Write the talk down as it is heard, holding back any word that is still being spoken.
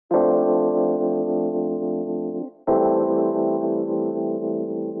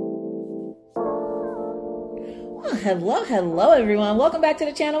Hello everyone. Welcome back to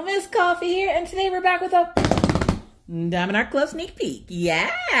the channel. Miss Coffee here, and today we're back with a Diamond Art Club sneak peek.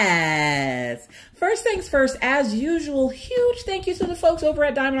 Yes! First things first, as usual, huge thank you to the folks over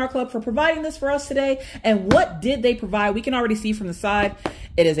at Diamond Art Club for providing this for us today. And what did they provide? We can already see from the side,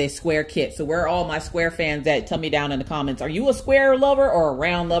 it is a square kit. So where are all my square fans at? Tell me down in the comments. Are you a square lover or a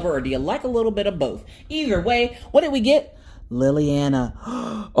round lover, or do you like a little bit of both? Either way, what did we get? Lilian.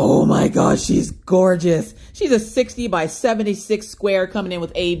 Oh my gosh, she's gorgeous. She's a 60 by 76 square coming in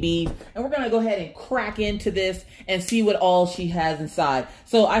with AB. And we're going to go ahead and crack into this and see what all she has inside.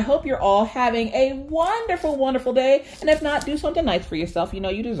 So I hope you're all having a wonderful, wonderful day. And if not, do something nice for yourself. You know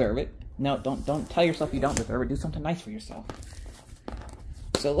you deserve it. No, don't tell yourself you don't deserve it. Do something nice for yourself.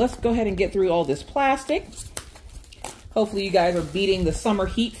 So let's go ahead and get through all this plastic. Hopefully you guys are beating the summer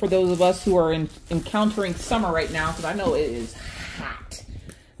heat for those of us who are encountering summer right now, because I know it is hot.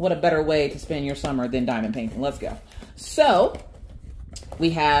 What a better way to spend your summer than diamond painting. Let's go. So we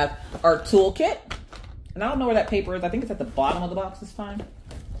have our toolkit. And I don't know where that paper is. I think it's at the bottom of the box this time.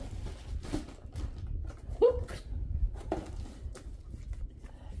 Whoop.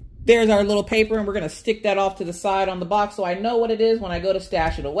 There's our little paper, and we're going to stick that off to the side on the box so I know what it is when I go to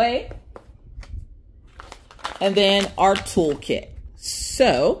stash it away. And then our toolkit.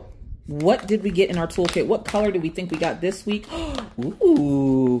 So, what did we get in our toolkit? What color do we think we got this week?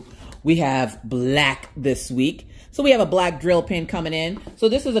 Ooh, we have black this week. So we have a black drill pin coming in. So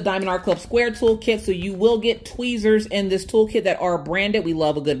this is a Diamond Art Club square toolkit. So you will get tweezers in this toolkit that are branded. We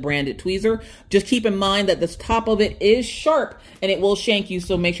love a good branded tweezer. Just keep in mind that the top of it is sharp and it will shank you.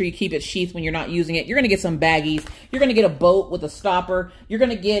 So make sure you keep it sheathed when you're not using it. You're going to get some baggies. You're going to get a boat with a stopper. You're going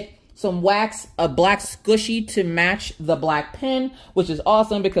to get some wax, a black squishy to match the black pen, which is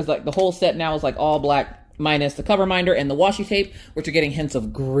awesome because like the whole set now is like all black minus the cover minder and the washi tape, which are getting hints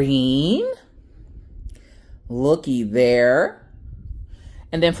of green. Looky there.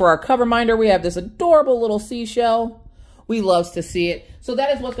 And then for our cover minder, we have this adorable little seashell. We love to see it. So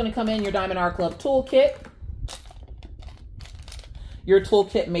that is what's going to come in your Diamond Art Club toolkit. Your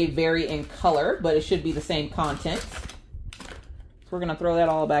toolkit may vary in color, but it should be the same content. We're going to throw that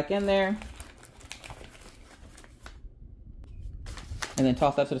all back in there. And then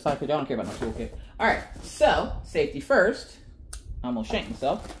toss that to the side because I don't care about my toolkit. All right, so safety first. I almost shanked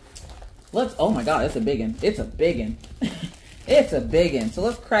myself. Oh my God, it's a big one. It's a big one. It's a big one. So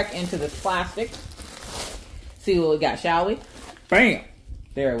let's crack into this plastic. See what we got, shall we? Bam!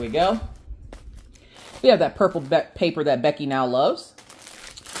 There we go. We have that purple paper that Becky now loves.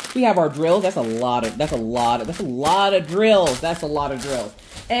 We have our drills. That's a lot of drills.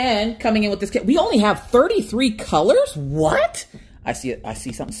 And coming in with this kit, we only have 33 colors. What? I see it. I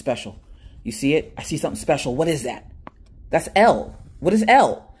see something special. You see it? I see something special. What is that? That's L. What is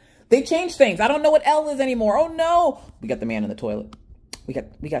L? They changed things. I don't know what L is anymore. Oh no. We got the man in the toilet. We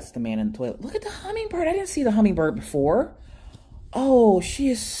got the man in the toilet. Look at the hummingbird. I didn't see the hummingbird before. Oh, she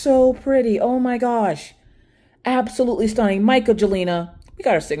is so pretty. Oh my gosh. Absolutely stunning. Micah Jelena. We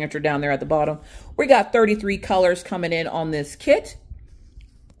got our signature down there at the bottom. We got 33 colors coming in on this kit.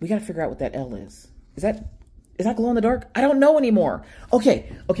 We got to figure out what that L is. Is that glow in the dark? I don't know anymore.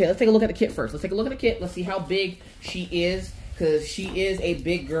 Okay, let's take a look at the kit first. Let's take a look at the kit. Let's see how big she is, because she is a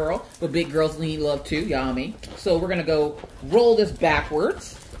big girl, but big girls need love too, yummy. So we're going to go roll this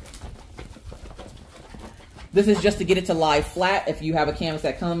backwards. This is just to get it to lie flat. If you have a canvas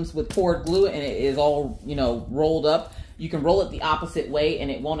that comes with poured glue and it is all, you know, rolled up, you can roll it the opposite way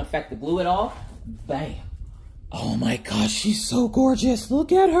and it won't affect the glue at all. Bam. Oh my gosh, she's so gorgeous.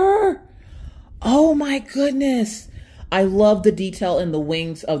 Look at her. Oh my goodness. I love the detail in the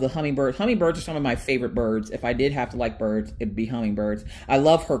wings of the hummingbird. Hummingbirds are some of my favorite birds. If I did have to like birds, it'd be hummingbirds. I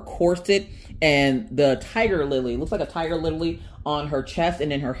love her corset and the tiger lily. It looks like a tiger lily on her chest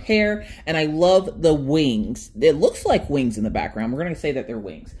and in her hair. And I love the wings. It looks like wings in the background. We're going to say that they're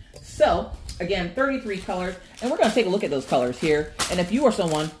wings. So again, 33 colors, and we're going to take a look at those colors here. And if you are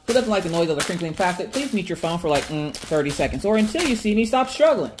someone who doesn't like the noise of the crinkling plastic, please mute your phone for like 30 seconds, or until you see me stop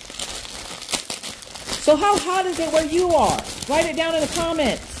struggling. So how hot is it where you are? Write it down in the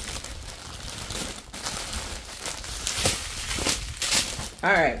comments.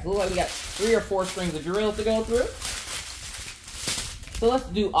 All right, looks like we got 3 or 4 strings of drills to go through. So let's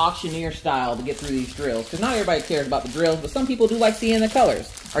do auctioneer style to get through these drills, because not everybody cares about the drills, but some people do like seeing the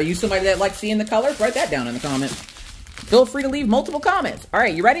colors. Are you somebody that likes seeing the colors? Write that down in the comments. Feel free to leave multiple comments. All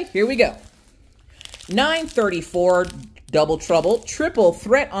right, you ready? Here we go. 934 double trouble, triple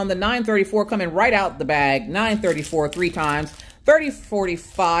threat on the 934 coming right out the bag. 934 3 times.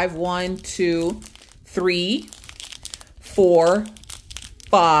 3045, 1, 2, 3, 4,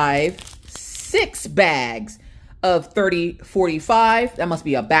 5, 6 bags. of 3045. That must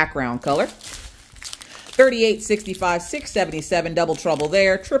be a background color. 3865, 677, double trouble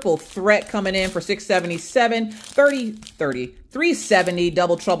there. Triple threat coming in for 677. 370,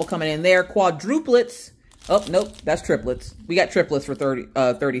 double trouble coming in there. Quadruplets. Oh, nope, that's triplets. We got triplets for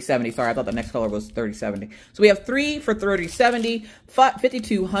 3070. Sorry, I thought the next color was 3070. So we have 3 for 3070,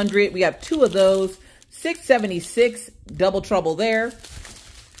 5200. We have 2 of those. 676, double trouble there.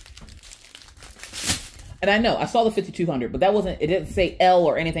 And I know, I saw the 5200, but that wasn't, it didn't say L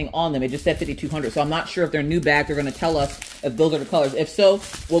or anything on them. It just said 5200. So I'm not sure if they're new bags. They're going to tell us if those are the colors. If so,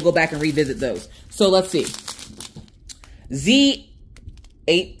 we'll go back and revisit those. So let's see.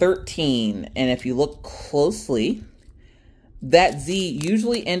 Z813. And if you look closely, that Z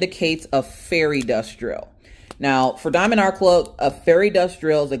usually indicates a fairy dust drill. Now, for Diamond Art Club, a fairy dust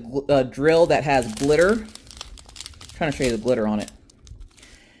drill is a drill that has glitter. I'm trying to show you the glitter on it.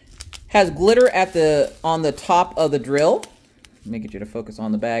 Has glitter on the top of the drill. Let me get you to focus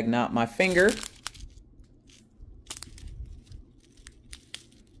on the bag, not my finger.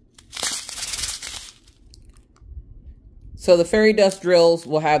 So the fairy dust drills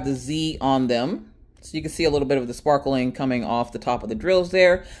will have the Z on them. So you can see a little bit of the sparkling coming off the top of the drills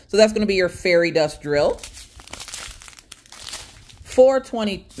there. So that's going to be your fairy dust drill.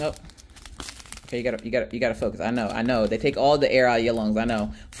 420. Nope. Okay, you gotta focus. I know. They take all the air out of your lungs. I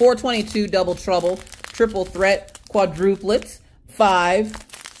know. 422 double trouble, triple threat, quadruplets, 5,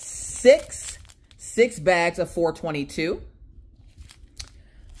 6 bags of 422.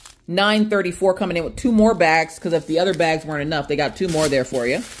 934 coming in with 2 more bags because if the other bags weren't enough, they got 2 more there for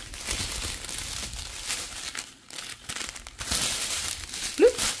you.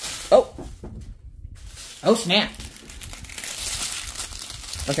 Oh snap.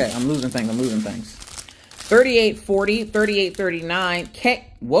 Okay, I'm losing things. 3840, 3839,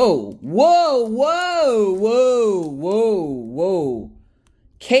 K. Whoa.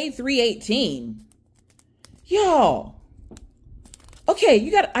 K318. Y'all. Okay,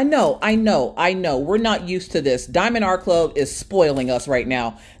 you got, I know. We're not used to this. Diamond Art Club is spoiling us right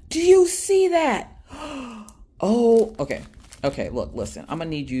now. Do you see that? Oh, okay. Okay, look, listen. I'm gonna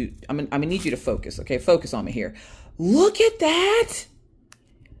need you to focus, okay? Focus on me here. Look at that.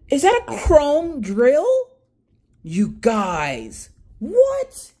 Is that a chrome drill? You guys, what?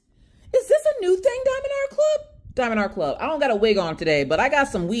 Is this a new thing, Diamond Art Club? Diamond Art Club, I don't got a wig on today, but I got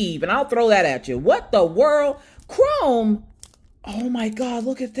some weave, and I'll throw that at you. What the world? Chrome? Oh my God,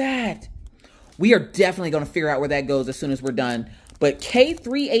 look at that. We are definitely going to figure out where that goes as soon as we're done. But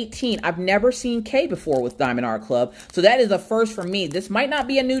K318, I've never seen K before with Diamond Art Club. So that is a first for me. This might not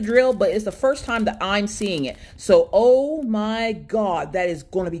be a new drill, but it's the first time that I'm seeing it. So, oh my God, that is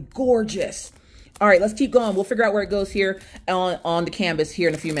going to be gorgeous. All right, let's keep going. We'll figure out where it goes here on the canvas here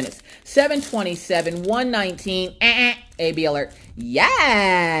in a few minutes. 727, 119, AB alert.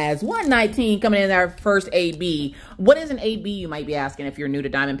 Yes, 119 coming in our first AB. What is an AB, you might be asking if you're new to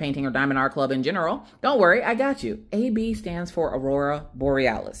diamond painting or Diamond Art Club in general. Don't worry, I got you. AB stands for Aurora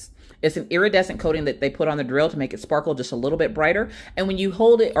Borealis. It's an iridescent coating that they put on the drill to make it sparkle just a little bit brighter. And when you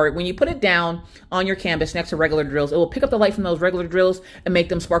hold it, or when you put it down on your canvas next to regular drills, it will pick up the light from those regular drills and make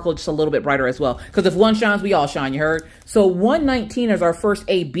them sparkle just a little bit brighter as well. Because if one shines, we all shine, you heard? So 119 is our first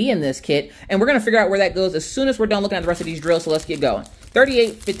AB in this kit. And we're going to figure out where that goes as soon as we're done looking at the rest of these drills. So let's get going.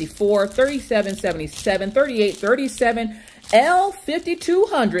 3854, 3777, 3837,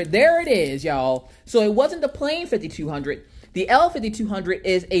 L5200. There it is, y'all. So it wasn't the plain 5200. The L5200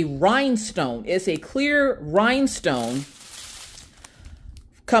 is a rhinestone. It's a clear rhinestone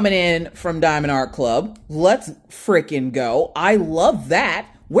coming in from Diamond Art Club. Let's frickin' go. I love that.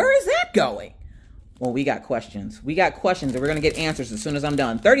 Where is that going? Well, we got questions. We got questions, and we're going to get answers as soon as I'm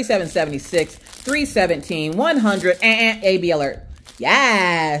done. 3776, 317, 100, AB alert.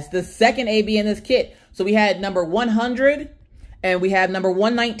 Yes, the second AB in this kit. So we had number 100. And we have number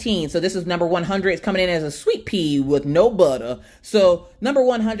 119. So this is number 100. It's coming in as a sweet pea with no butter. So number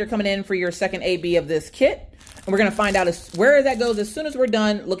 100 coming in for your second AB of this kit. And we're going to find out where that goes as soon as we're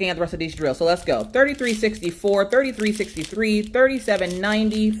done looking at the rest of these drills. So let's go. 3364, 3363,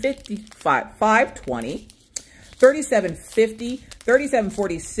 3790, 520, 3750,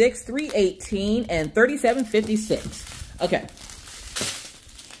 3746, 318, and 3756. Okay.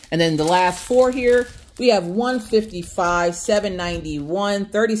 And then the last 4 here. We have 155, 791,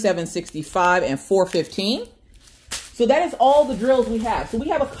 3765, and 415. So that is all the drills we have. So we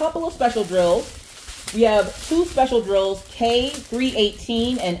have a couple of special drills. We have 2 special drills,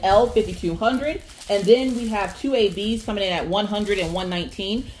 K318 and L5200. And then we have 2 ABs coming in at 100 and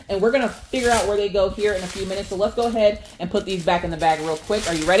 119. And we're going to figure out where they go here in a few minutes. So let's go ahead and put these back in the bag real quick.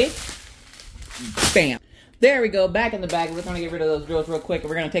 Are you ready? Bam. There we go, back in the bag. We're going to get rid of those drills real quick.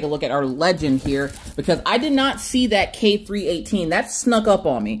 We're going to take a look at our legend here because I did not see that K318. That snuck up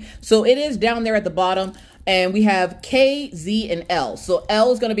on me. So it is down there at the bottom. And we have K, Z, and L. So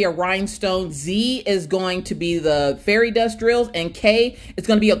L is going to be a rhinestone. Z is going to be the fairy dust drills. And K is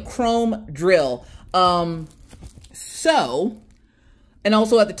going to be a chrome drill. And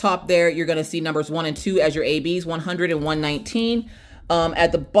also at the top there, you're going to see numbers 1 and 2 as your ABs, 100 and 119.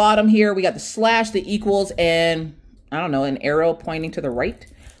 At the bottom here, we got the slash, the equals, and I don't know, an arrow pointing to the right.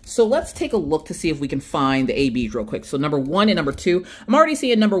 So let's take a look to see if we can find the ABs real quick. So number 1 and number 2. I'm already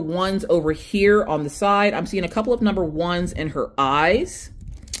seeing number 1s over here on the side. I'm seeing a couple of number 1s in her eyes.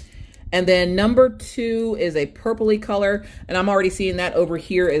 And then number 2 is a purpley color, and I'm already seeing that over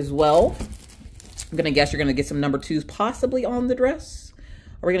here as well. I'm going to guess you're going to get some number 2s possibly on the dress.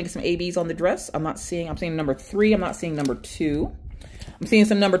 Are we going to get some ABs on the dress? I'm seeing number 3. I'm not seeing number 2. I'm seeing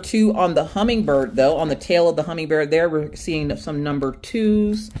some number 2 on the hummingbird, though. On the tail of the hummingbird there, we're seeing some number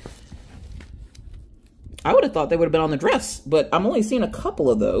 2s. I would have thought they would have been on the dress, but I'm only seeing a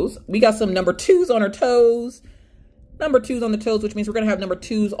couple of those. We got some number 2s on her toes. Number 2s on the toes, which means we're going to have number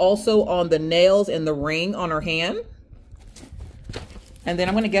 2s also on the nails and the ring on her hand. And then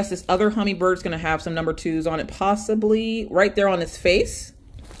I'm going to guess this other hummingbird's going to have some number 2s on it, possibly right there on its face.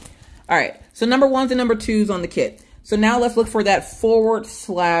 All right, so number 1s and number 2s on the kit. So now let's look for that forward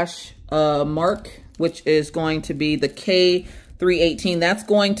slash mark, which is going to be the K318. That's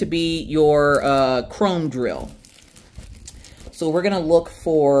going to be your chrome drill. So we're going to look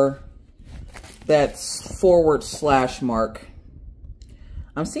for that forward slash mark.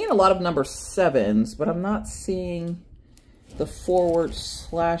 I'm seeing a lot of number 7s, but I'm not seeing the forward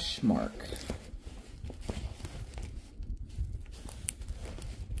slash mark.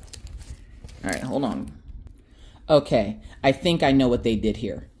 All right, hold on. Okay, I think I know what they did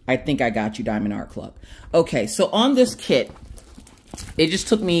here. I think I got you, Diamond Art Club. Okay, so on this kit, it just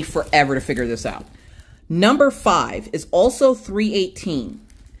took me forever to figure this out. Number 5 is also 318,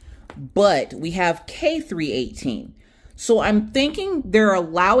 but we have K318. So I'm thinking they're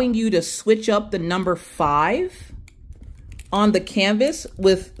allowing you to switch up the number 5 on the canvas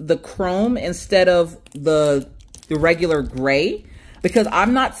with the chrome instead of the regular gray, because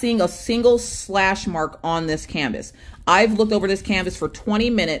I'm not seeing a single slash mark on this canvas. I've looked over this canvas for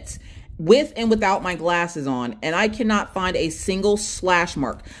 20 minutes with and without my glasses on, and I cannot find a single slash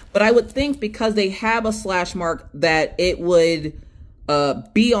mark. But I would think because they have a slash mark that it would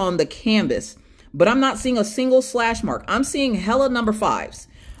be on the canvas. But I'm not seeing a single slash mark. I'm seeing hella number 5s.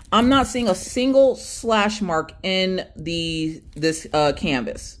 I'm not seeing a single slash mark in this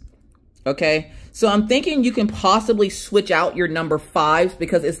canvas. Okay, so I'm thinking you can possibly switch out your number 5s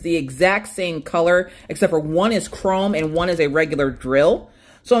because it's the exact same color, except for one is chrome and one is a regular drill.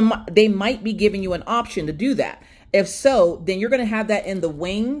 So they might be giving you an option to do that. If so, then you're going to have that in the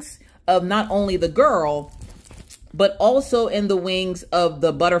wings of not only the girl, but also in the wings of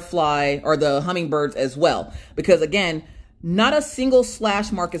the butterfly or the hummingbirds as well. Because again, not a single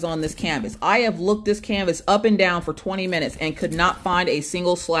slash mark is on this canvas. I have looked this canvas up and down for 20 minutes and could not find a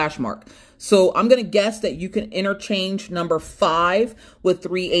single slash mark. So I'm going to guess that you can interchange number 5 with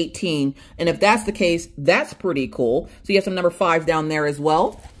 318. And if that's the case, that's pretty cool. So you have some number 5 down there as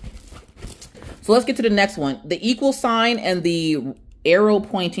well. So let's get to the next one. The equal sign and the arrow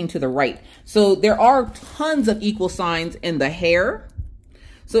pointing to the right. So there are tons of equal signs in the hair.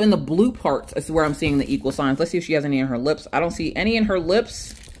 So in the blue parts is where I'm seeing the equal signs. Let's see if she has any in her lips. I don't see any in her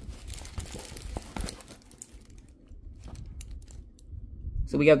lips.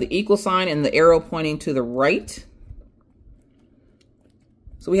 So we have the equal sign and the arrow pointing to the right.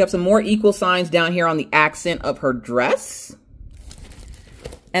 So we have some more equal signs down here on the accent of her dress.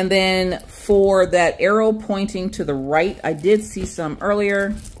 And then for that arrow pointing to the right, I did see some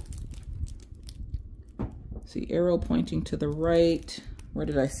earlier. See, arrow pointing to the right. Where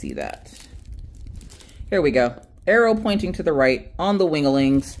did I see that? Here we go. Arrow pointing to the right on the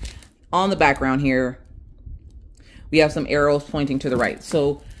winglings. On the background here, we have some arrows pointing to the right.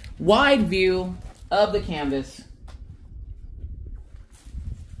 So wide view of the canvas.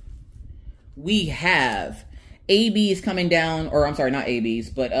 We have ABs coming down, or I'm sorry, not ABs,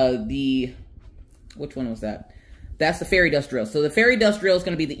 but which one was that? That's the fairy dust drill. So the fairy dust drill is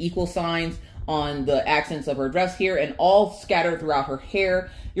going to be the equal signs on the accents of her dress here and all scattered throughout her hair.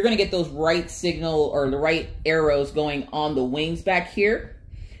 You're going to get those right signal or the right arrows going on the wings back here.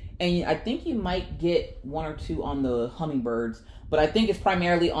 And I think you might get 1 or 2 on the hummingbirds, but I think it's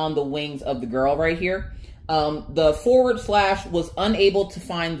primarily on the wings of the girl right here. The forward slash was unable to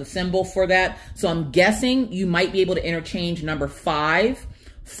find the symbol for that. So I'm guessing you might be able to interchange number 5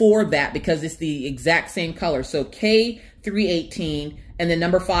 for that because it's the exact same color. So K318 and then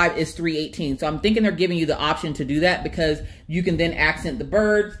number 5 is 318. So I'm thinking they're giving you the option to do that because you can then accent the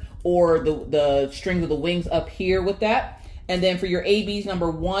birds or the strings of the wings up here with that. And then for your ABs,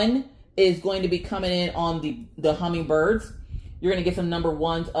 number 1 is going to be coming in on the hummingbirds. You're going to get some number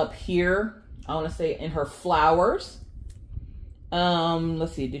 1s up here. I want to say in her flowers.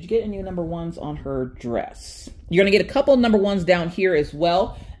 Let's see. Did you get any number 1s on her dress? You're going to get a couple of number 1s down here as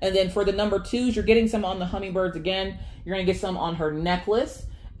well. And then for the number 2s, you're getting some on the hummingbirds again. You're going to get some on her necklace.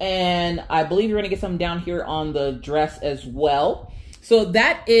 And I believe you're going to get some down here on the dress as well. So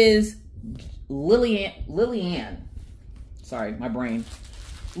that is Lilian. Sorry, my brain.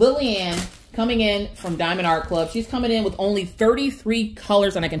 Lilian coming in from Diamond Art Club. She's coming in with only 33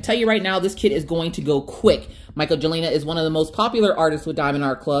 colors. And I can tell you right now, this kit is going to go quick. Michaelgelina is one of the most popular artists with Diamond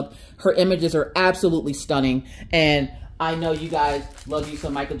Art Club. Her images are absolutely stunning. And I know you guys love you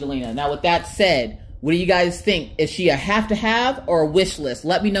some Michaelgelina. Now, with that said, what do you guys think? Is she a have-to-have or a wish list?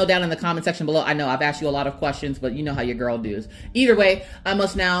 Let me know down in the comment section below. I know I've asked you a lot of questions, but you know how your girl does. Either way, I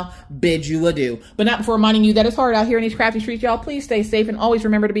must now bid you adieu. But not before reminding you that it's hard out here in these crafty streets, y'all. Please stay safe and always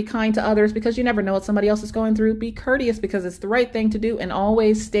remember to be kind to others because you never know what somebody else is going through. Be courteous because it's the right thing to do and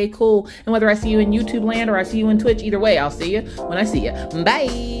always stay cool. And whether I see you in YouTube land or I see you in Twitch, either way, I'll see you when I see you.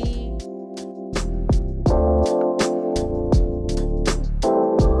 Bye.